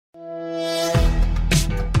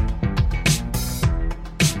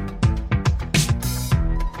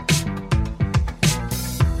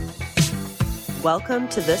Welcome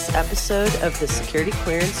to this episode of the Security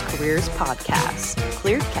Clearance Careers Podcast,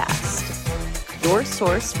 ClearedCast, your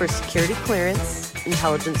source for security clearance,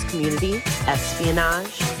 intelligence community,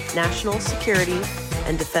 espionage, national security,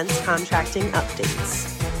 and defense contracting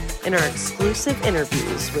updates, and our exclusive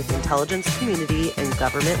interviews with intelligence community and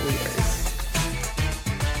government leaders.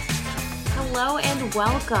 Hello and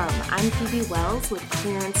welcome. I'm Phoebe Wells with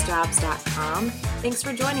ClearanceJobs.com. Thanks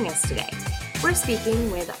for joining us today. We're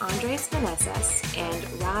speaking with Andres Meneses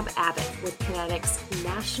and Rob Abbott with QinetiQ's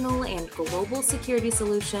National and Global Security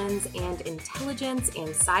Solutions and Intelligence and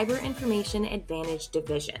Cyber Information Advantage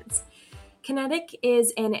divisions. QinetiQ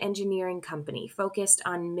is an engineering company focused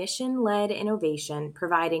on mission-led innovation,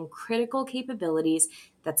 providing critical capabilities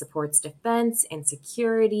that supports defense and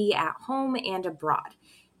security at home and abroad.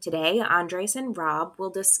 Today, Andres and Rob will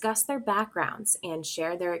discuss their backgrounds and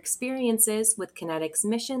share their experiences with QinetiQ's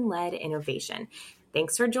mission-led innovation.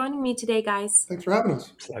 Thanks for joining me today, guys. Thanks for having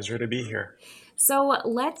us. Pleasure to be here. So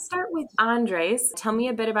let's start with Andres. Tell me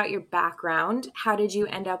a bit about your background. How did you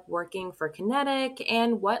end up working for QinetiQ,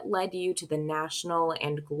 and what led you to the National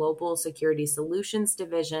and Global Security Solutions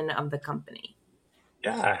division of the company?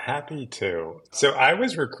 Yeah, happy to. So I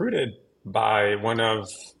was recruited by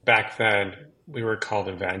back then, we were called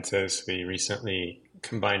Avantis. We recently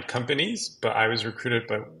combined companies, but I was recruited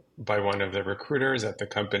by one of the recruiters at the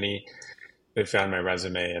company. They found my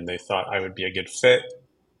resume and they thought I would be a good fit.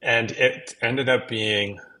 And it ended up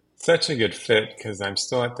being such a good fit because I'm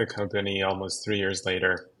still at the company almost 3 years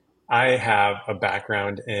later. I have a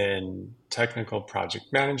background in technical project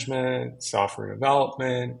management, software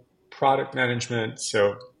development, product management.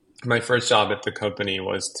 So my first job at the company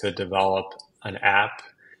was to develop an app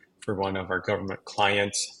for one of our government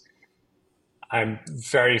clients. I'm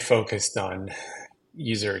very focused on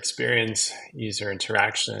user experience, user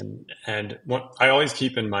interaction. And I always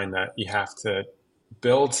keep in mind that you have to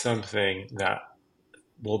build something that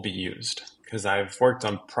will be used. Because I've worked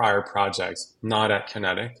on prior projects, not at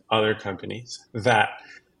QinetiQ, other companies, that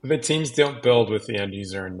the teams don't build with the end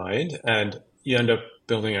user in mind. And you end up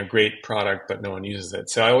building a great product, but no one uses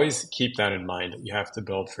it. So I always keep that in mind. You have to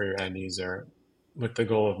build for your end user with the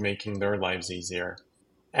goal of making their lives easier.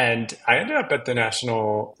 And I ended up at the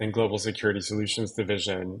National and Global Security Solutions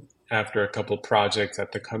division after a couple projects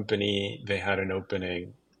at the company. They had an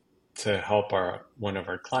opening to help one of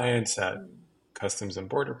our clients at Customs and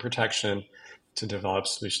Border Protection to develop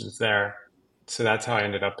solutions there. So that's how I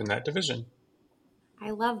ended up in that division. I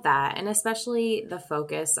love that. And especially the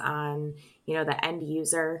focus on, the end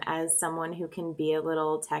user. As someone who can be a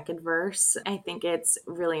little tech adverse, I think it's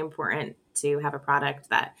really important to have a product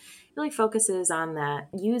that really focuses on that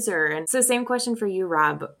user. And so same question for you,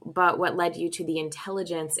 Rob, but what led you to the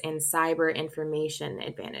Intelligence and Cyber Information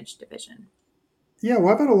Advantage division? Yeah,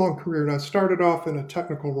 well, I've had a long career, and I started off in a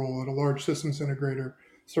technical role at a large systems integrator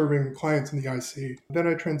serving clients in the IC. Then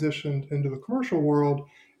I transitioned into the commercial world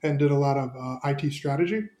and did a lot of IT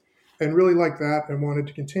strategy and really liked that and wanted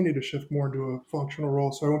to continue to shift more into a functional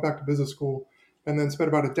role. So I went back to business school and then spent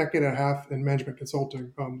about a decade and a half in management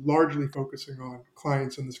consulting, largely focusing on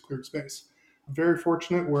clients in this cleared space. I'm very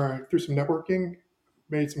fortunate where I, through some networking,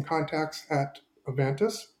 made some contacts at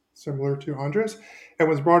Avantis, similar to Andres, and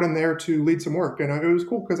was brought in there to lead some work. And it was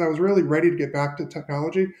cool because I was really ready to get back to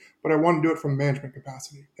technology, but I wanted to do it from management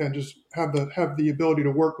capacity and just have the ability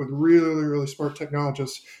to work with really, really smart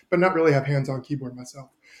technologists, but not really have hands-on keyboard myself.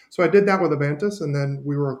 So I did that with Avantis, and then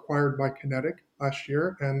we were acquired by QinetiQ last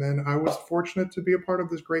year. And then I was fortunate to be a part of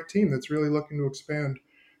this great team that's really looking to expand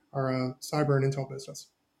our cyber and intel business.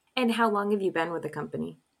 And how long have you been with the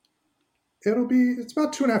company? It's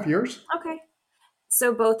about 2.5 years. Okay.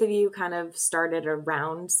 So both of you kind of started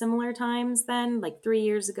around similar times then, like 3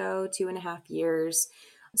 years ago, 2.5 years.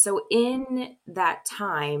 So in that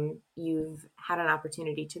time, you've had an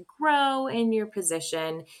opportunity to grow in your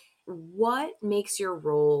position. What makes your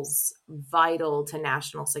roles vital to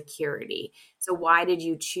national security? So why did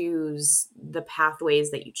you choose the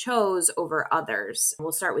pathways that you chose over others?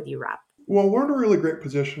 We'll start with you, Rob. Well, we're in a really great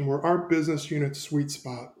position where our business unit sweet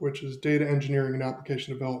spot, which is data engineering and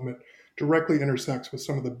application development, directly intersects with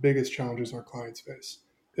some of the biggest challenges our clients face.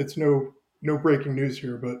 It's no breaking news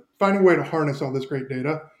here, but finding a way to harness all this great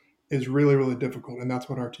data is really, really difficult, and that's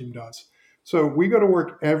what our team does. So we go to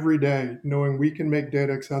work every day knowing we can make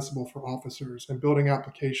data accessible for officers and building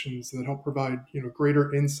applications that help provide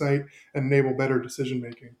greater insight and enable better decision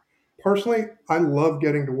making. Personally, I love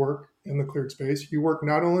getting to work in the cleared space. You work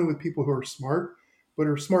not only with people who are smart, but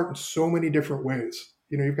are smart in so many different ways.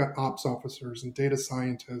 You've got ops officers and data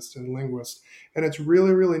scientists and linguists. And it's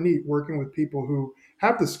really, really neat working with people who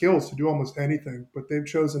have the skills to do almost anything, but they've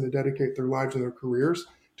chosen to dedicate their lives and their careers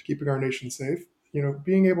to keeping our nation safe.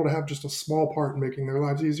 Being able to have just a small part in making their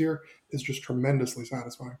lives easier is just tremendously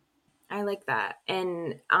satisfying. I like that.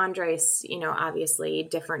 And Andres, obviously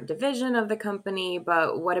different division of the company,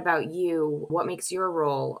 but what about you? What makes your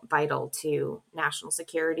role vital to national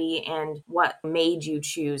security and what made you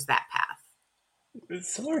choose that path?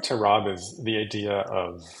 Similar to Rob is the idea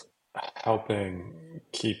of helping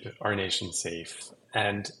keep our nation safe.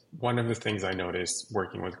 And one of the things I noticed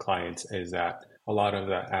working with clients is that a lot of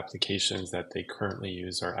the applications that they currently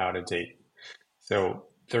use are out of date. So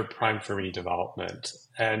they're primed for redevelopment,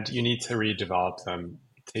 and you need to redevelop them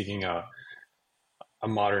taking a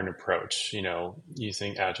modern approach,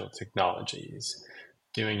 using agile technologies,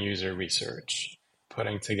 doing user research,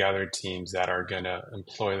 putting together teams that are going to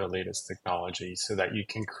employ the latest technology so that you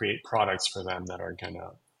can create products for them that are going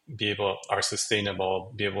to are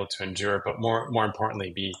sustainable, be able to endure, but more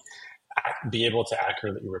importantly, be able to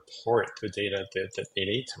accurately report the data that they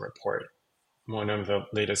need to report. One of the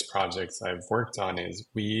latest projects I've worked on is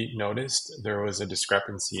we noticed there was a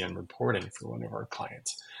discrepancy in reporting for one of our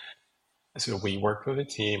clients. So we worked with a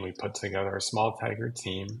team, we put together a small tiger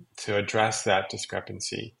team to address that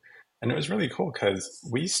discrepancy. And it was really cool because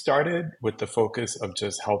we started with the focus of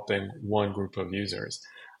just helping one group of users.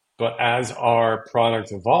 But as our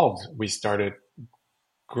product evolved, we started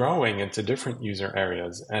growing into different user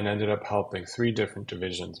areas and ended up helping 3 different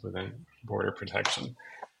divisions within border protection.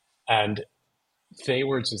 And they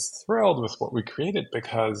were just thrilled with what we created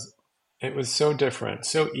because it was so different,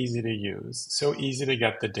 so easy to use, so easy to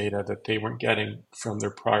get the data that they weren't getting from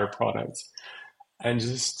their prior products. And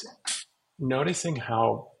just noticing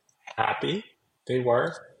how happy they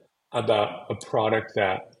were about a product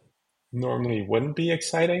that normally wouldn't be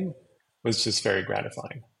exciting was just very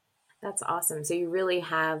gratifying. That's awesome. So you really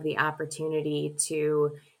have the opportunity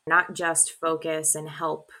to not just focus and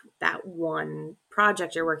help that one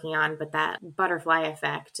project you're working on, but that butterfly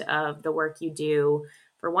effect of the work you do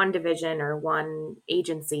for one division or one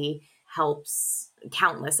agency helps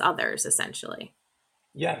countless others, essentially.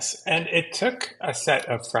 Yes, and it took a set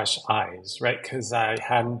of fresh eyes, right? Because I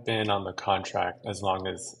hadn't been on the contract as long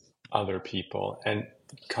as other people, and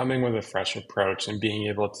coming with a fresh approach and being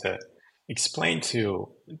able to explain to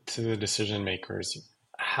the decision makers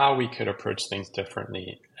how we could approach things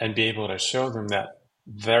differently and be able to show them that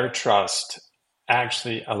their trust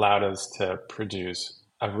actually allowed us to produce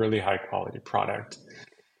a really high quality product.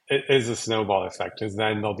 It is a snowball effect because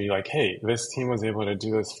then they'll be like, hey, this team was able to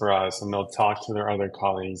do this for us, and they'll talk to their other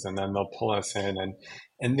colleagues, and then they'll pull us in, and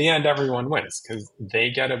in the end everyone wins because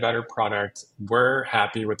they get a better product. We're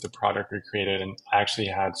happy with the product we created and actually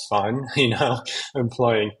had fun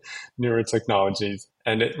employing newer technologies.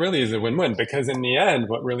 And it really is a win-win because in the end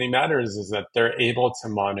what really matters is that they're able to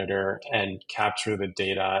monitor and capture the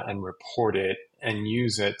data and report it and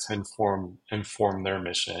use it to inform their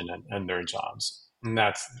mission and their jobs. And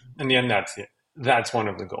that's, in the end, that's it. That's one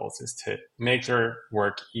of the goals, is to make their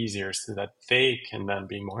work easier so that they can then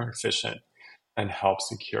be more efficient and help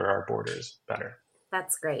secure our borders better.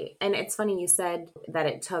 That's great. And it's funny you said that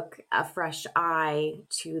it took a fresh eye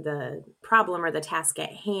to the problem or the task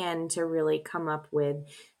at hand to really come up with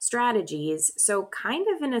strategies. So, kind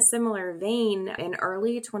of in a similar vein, in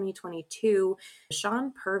early 2022,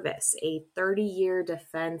 Sean Purvis, a 30-year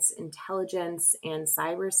defense intelligence and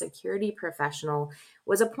cybersecurity professional,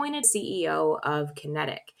 was appointed CEO of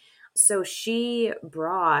QinetiQ. So, she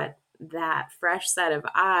brought that fresh set of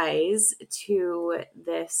eyes to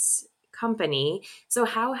this company. So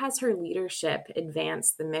how has her leadership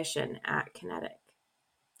advanced the mission at QinetiQ?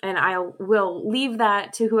 And I will leave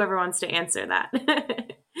that to whoever wants to answer that.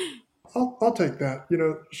 I'll take that.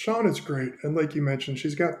 Sean is great. And like you mentioned,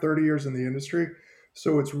 she's got 30 years in the industry.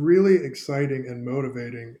 So it's really exciting and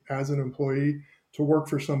motivating as an employee to work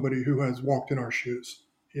for somebody who has walked in our shoes.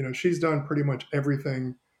 She's done pretty much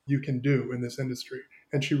everything you can do in this industry.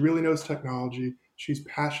 And she really knows technology. She's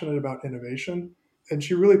passionate about innovation. And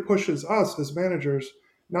she really pushes us as managers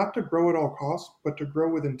not to grow at all costs, but to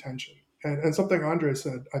grow with intention. And something Andre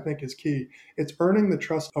said, I think, is key. It's earning the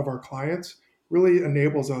trust of our clients really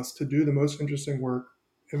enables us to do the most interesting work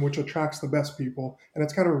and which attracts the best people. And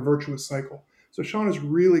it's kind of a virtuous cycle. So Sean is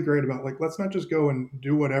really great about let's not just go and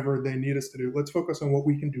do whatever they need us to do. Let's focus on what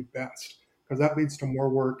we can do best because that leads to more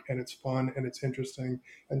work and it's fun and it's interesting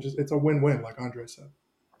and just it's a win-win, like Andre said.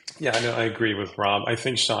 Yeah, I agree with Rob. I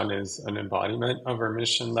think Sean is an embodiment of our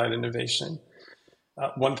mission-led innovation.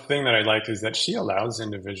 One thing that I like is that she allows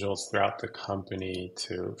individuals throughout the company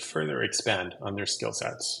to further expand on their skill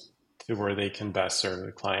sets to where they can best serve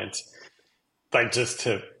the clients. Like just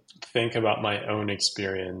to think about my own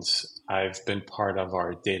experience, I've been part of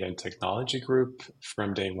our data and technology group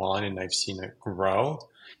from day one, and I've seen it grow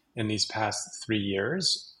in these past 3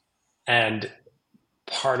 years. And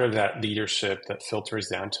part of that leadership that filters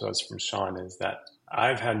down to us from Sean is that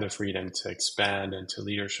I've had the freedom to expand into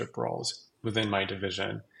leadership roles within my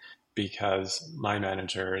division because my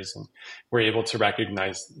managers were able to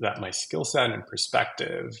recognize that my skill set and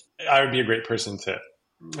perspective, I would be a great person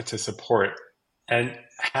to support. And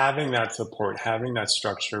having that support, having that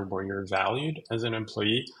structure where you're valued as an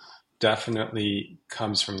employee definitely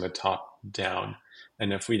comes from the top down.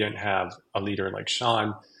 And if we didn't have a leader like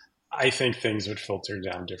Sean, I think things would filter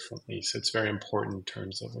down differently. So it's very important in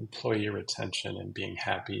terms of employee retention and being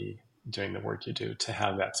happy doing the work you do to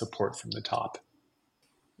have that support from the top.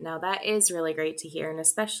 Now, that is really great to hear. And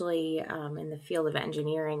especially in the field of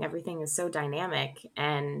engineering, everything is so dynamic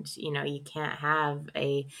and, you can't have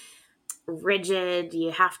a rigid, you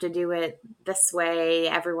have to do it this way,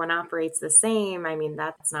 everyone operates the same. I mean,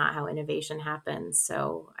 that's not how innovation happens.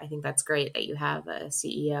 So I think that's great that you have a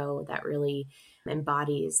CEO that really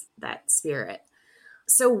embodies that spirit.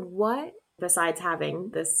 So what, besides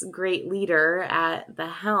having this great leader at the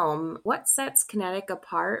helm, what sets QinetiQ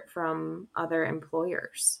apart from other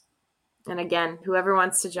employers? And again, whoever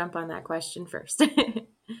wants to jump on that question first.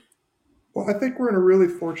 Well, I think we're in a really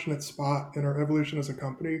fortunate spot in our evolution as a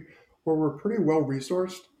company where we're pretty well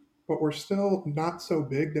resourced, but we're still not so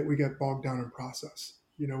big that we get bogged down in process.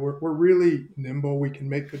 We're really nimble. We can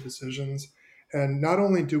make good decisions. And not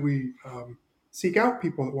only do we seek out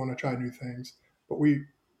people that want to try new things, but we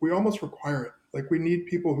almost require it. Like we need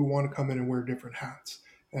people who want to come in and wear different hats.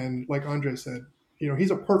 And like Andre said, he's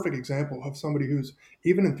a perfect example of somebody who's,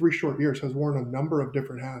 even in 3 short years, has worn a number of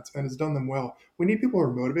different hats and has done them well. We need people who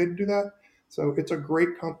are motivated to do that. So it's a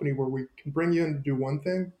great company where we can bring you in to do one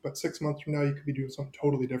thing, but 6 months from now, you could be doing something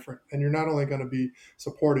totally different. And you're not only going to be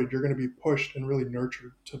supported, you're going to be pushed and really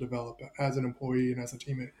nurtured to develop as an employee and as a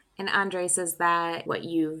teammate. And Andres, is that what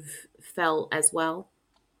you've felt as well?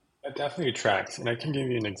 That definitely tracks. And I can give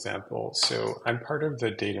you an example. So I'm part of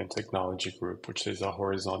the data and technology group, which is a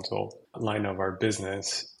horizontal line of our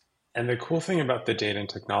business. And the cool thing about the data and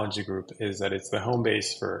technology group is that it's the home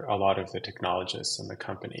base for a lot of the technologists in the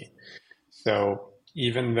company. So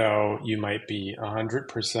even though you might be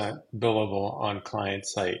 100% billable on client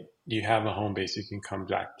site, you have a home base you can come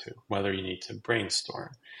back to, whether you need to brainstorm,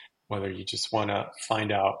 whether you just want to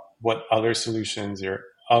find out what other solutions your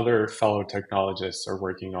other fellow technologists are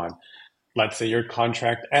working on. Let's say your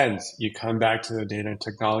contract ends, you come back to the data and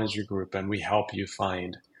technology group and we help you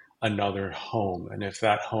find another home. And if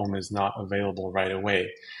that home is not available right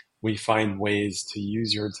away, we find ways to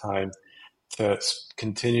use your time to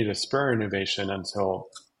continue to spur innovation until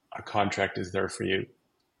a contract is there for you.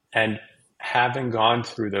 And having gone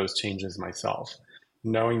through those changes myself,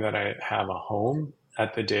 knowing that I have a home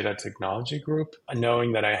at the data technology group,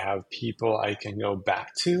 knowing that I have people I can go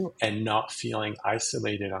back to and not feeling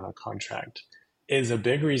isolated on a contract is a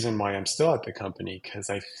big reason why I'm still at the company, because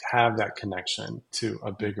I have that connection to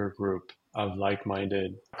a bigger group of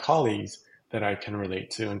like-minded colleagues that I can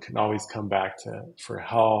relate to and can always come back to for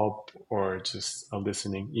help or just a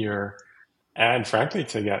listening ear. And frankly,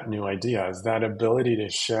 to get new ideas, that ability to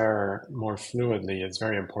share more fluidly is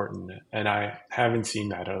very important. And I haven't seen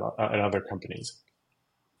that at other companies.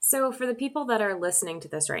 So for the people that are listening to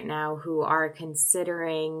this right now who are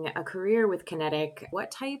considering a career with QinetiQ, what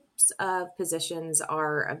types of positions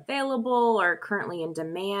are available or currently in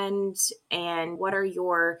demand? And what are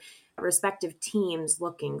your respective teams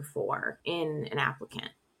looking for in an applicant?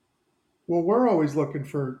 Well, we're always looking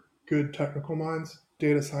for good technical minds,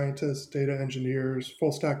 data scientists, data engineers,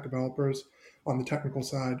 full stack developers on the technical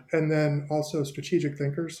side, and then also strategic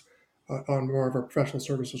thinkers on more of our professional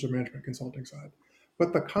services or management consulting side.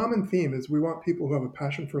 But the common theme is we want people who have a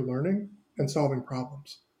passion for learning and solving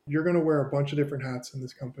problems. You're going to wear a bunch of different hats in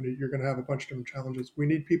this company. You're going to have a bunch of different challenges. We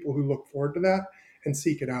need people who look forward to that and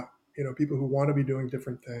seek it out. People who want to be doing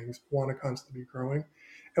different things, want to constantly be growing.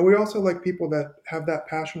 And we also like people that have that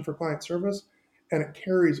passion for client service, and it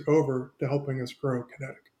carries over to helping us grow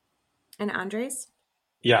QinetiQ. And Andres?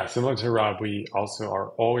 Yeah, similar to Rob, we also are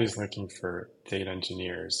always looking for data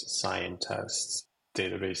engineers, scientists,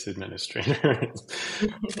 database administrators,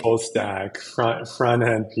 full stack, front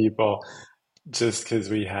end people, just because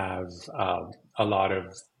we have a lot of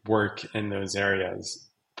work in those areas.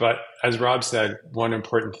 But as Rob said, one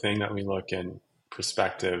important thing that we look in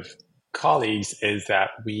perspective colleagues is that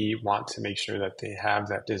we want to make sure that they have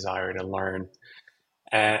that desire to learn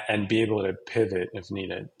and be able to pivot if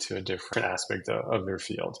needed to a different aspect of their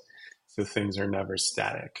field. So things are never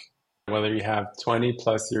static. Whether you have 20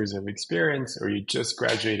 plus years of experience or you just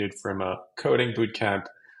graduated from a coding bootcamp,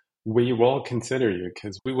 we will consider you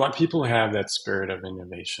because we want people who have that spirit of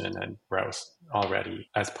innovation and growth already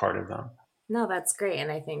as part of them. No, that's great.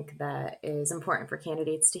 And I think that is important for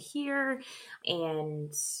candidates to hear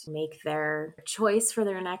and make their choice for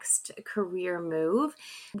their next career move.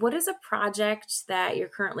 What is a project that you're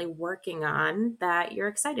currently working on that you're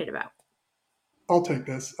excited about? I'll take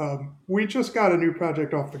this. We just got a new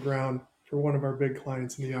project off the ground for one of our big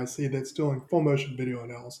clients in the IC that's doing full motion video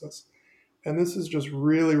analysis. And this is just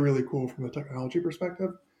really, really cool from a technology perspective,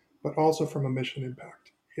 but also from a mission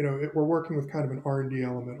impact. We're working with kind of an R&D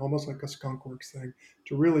element, almost like a skunkworks thing,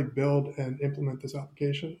 to really build and implement this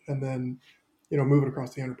application and then, move it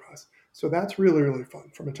across the enterprise. So that's really, really fun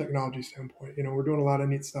from a technology standpoint. We're doing a lot of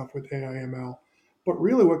neat stuff with AI ML, but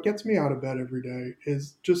really what gets me out of bed every day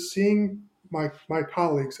is just seeing my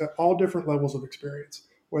colleagues at all different levels of experience,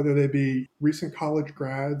 whether they be recent college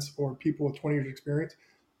grads or people with 20 years experience,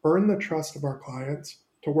 earn the trust of our clients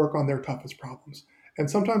to work on their toughest problems. And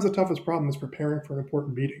sometimes the toughest problem is preparing for an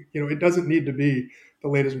important meeting. It doesn't need to be the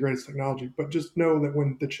latest and greatest technology, but just know that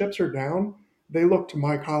when the chips are down, they look to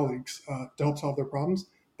my colleagues to help solve their problems.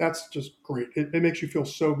 That's just great. It makes you feel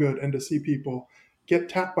so good. And to see people get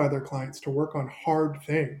tapped by their clients to work on hard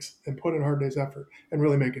things and put in hard day's effort and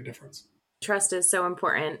really make a difference. Trust is so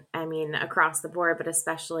important. I mean, across the board, but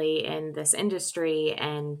especially in this industry,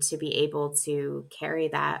 and to be able to carry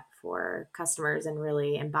that for customers and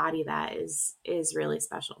really embody that is really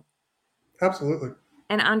special. Absolutely.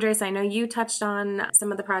 And Andres, I know you touched on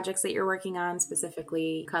some of the projects that you're working on,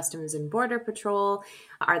 specifically Customs and Border Patrol.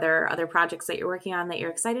 Are there other projects that you're working on that you're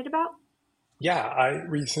excited about? Yeah, I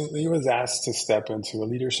recently was asked to step into a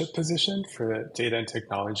leadership position for the data and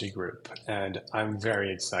technology group. And I'm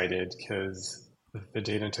very excited because the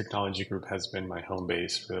data and technology group has been my home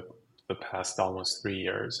base for the past almost 3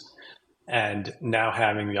 years. And now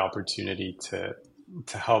having the opportunity to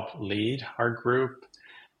help lead our group,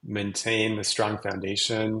 maintain the strong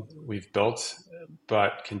foundation we've built,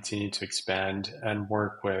 but continue to expand and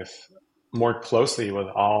work with more closely with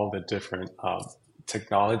all the different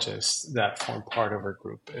technologists that form part of our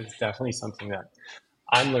group is definitely something that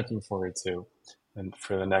I'm looking forward to and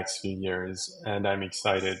for the next few years. And I'm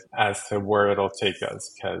excited as to where it'll take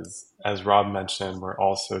us because, as Rob mentioned, we're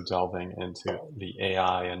also delving into the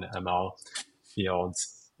AI and ML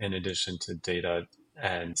fields in addition to data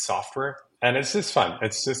and software. And it's just fun.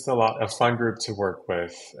 It's just a fun group to work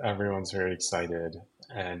with. Everyone's very excited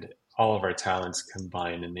and all of our talents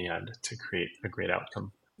combine in the end to create a great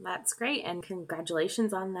outcome. That's great. And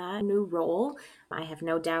congratulations on that new role. I have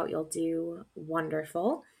no doubt you'll do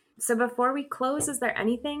wonderful. So before we close, is there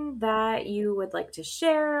anything that you would like to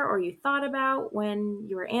share or you thought about when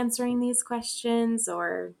you were answering these questions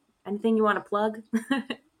or anything you want to plug?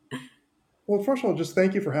 Well, first of all, just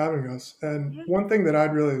thank you for having us. And one thing that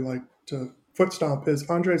I'd really like to foot stomp is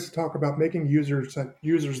Andres talk about making users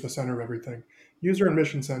the center of everything. User and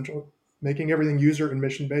mission central. Making everything user and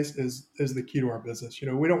mission based is the key to our business.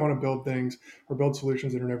 We don't want to build things or build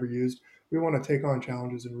solutions that are never used. We want to take on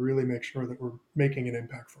challenges and really make sure that we're making an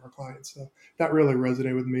impact for our clients. So that really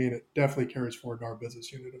resonated with me, and it definitely carries forward to our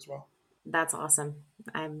business unit as well. That's awesome.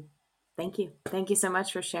 Thank you. Thank you so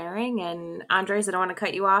much for sharing. And Andres, I don't want to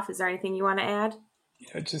cut you off. Is there anything you want to add?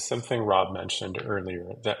 Yeah, just something Rob mentioned earlier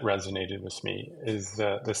that resonated with me is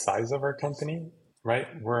the size of our company, right?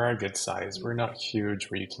 We're a good size. We're not huge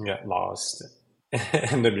where you can get lost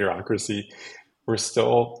in the bureaucracy. We're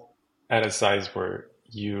still at a size where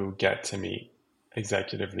you get to meet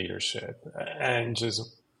executive leadership and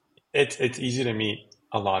just it's easy to meet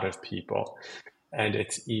a lot of people and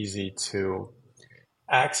it's easy to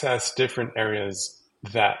access different areas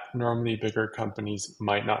that normally bigger companies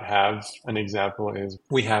might not have. An example is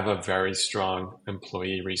we have a very strong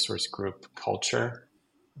employee resource group culture.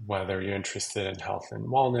 Whether you're interested in health and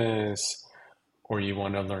wellness or you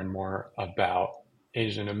want to learn more about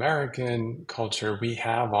Asian American culture, we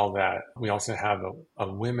have all that. We also have a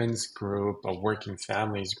women's group, a working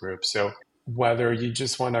families group. So whether you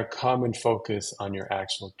just want to come and focus on your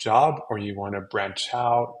actual job or you want to branch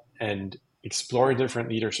out and explore different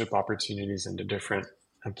leadership opportunities in the different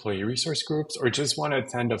employee resource groups, or just want to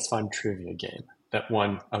attend a fun trivia game that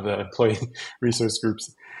one of the employee resource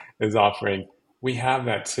groups is offering, we have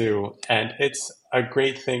that too. And it's a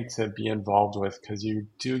great thing to be involved with because you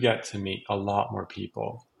do get to meet a lot more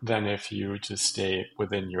people than if you just stay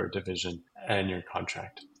within your division and your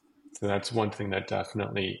contract. So that's one thing that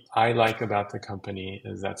definitely I like about the company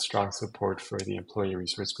is that strong support for the employee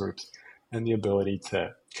resource groups and the ability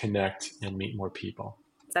to connect and meet more people.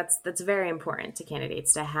 That's very important to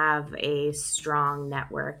candidates to have a strong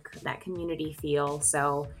network, that community feel.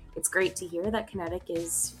 So it's great to hear that QinetiQ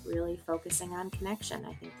is really focusing on connection.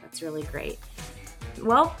 I think that's really great.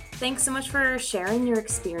 Well, thanks so much for sharing your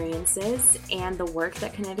experiences and the work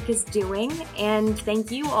that QinetiQ is doing. And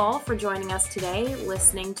thank you all for joining us today,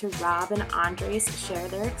 listening to Rob and Andres share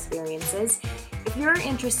their experiences. If you're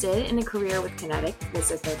interested in a career with QinetiQ,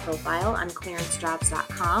 visit their profile on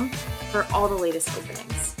clearancejobs.com for all the latest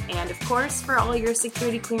openings. And of course, for all your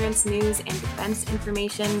security clearance news and defense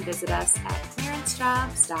information, visit us at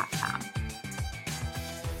clearancejobs.com.